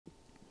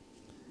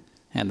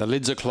And the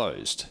lids are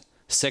closed.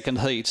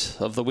 Second heat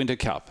of the Winter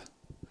Cup.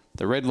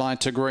 The red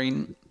light to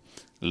green.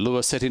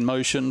 Lure set in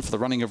motion for the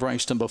running of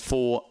race number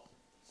 4.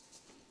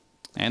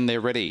 And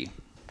they're ready.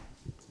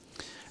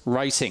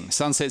 Racing.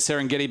 Sunset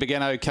Serengeti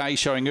began okay.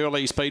 Showing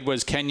early speed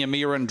was Kenya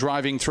Miran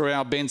driving through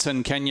our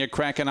Benson. Kenya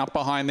Kraken up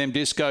behind them.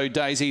 Disco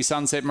Daisy,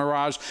 Sunset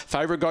Mirage.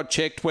 Favourite got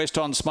checked. West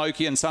on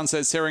Smoky and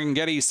Sunset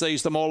Serengeti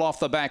sees them all off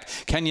the back.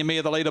 Kenya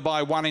Mir the leader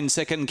by 1 in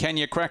second.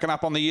 Kenya Kraken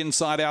up on the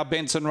inside. Our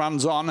Benson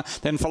runs on.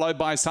 Then followed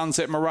by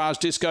Sunset Mirage.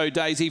 Disco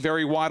Daisy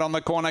very wide on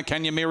the corner.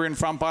 Kenya Mir in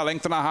front by 1.5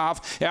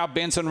 lengths. Our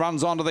Benson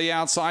runs on to the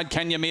outside.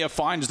 Kenya Mir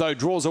finds though.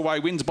 Draws away.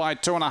 Wins by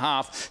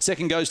 2.5.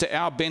 Second goes to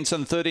Our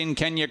Benson. Third in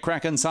Kenya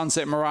Kraken.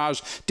 Sunset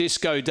Mirage,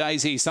 Disco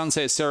Daisy,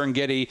 Sunset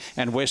Serengeti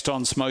and West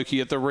on Smoky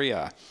at the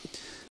rear.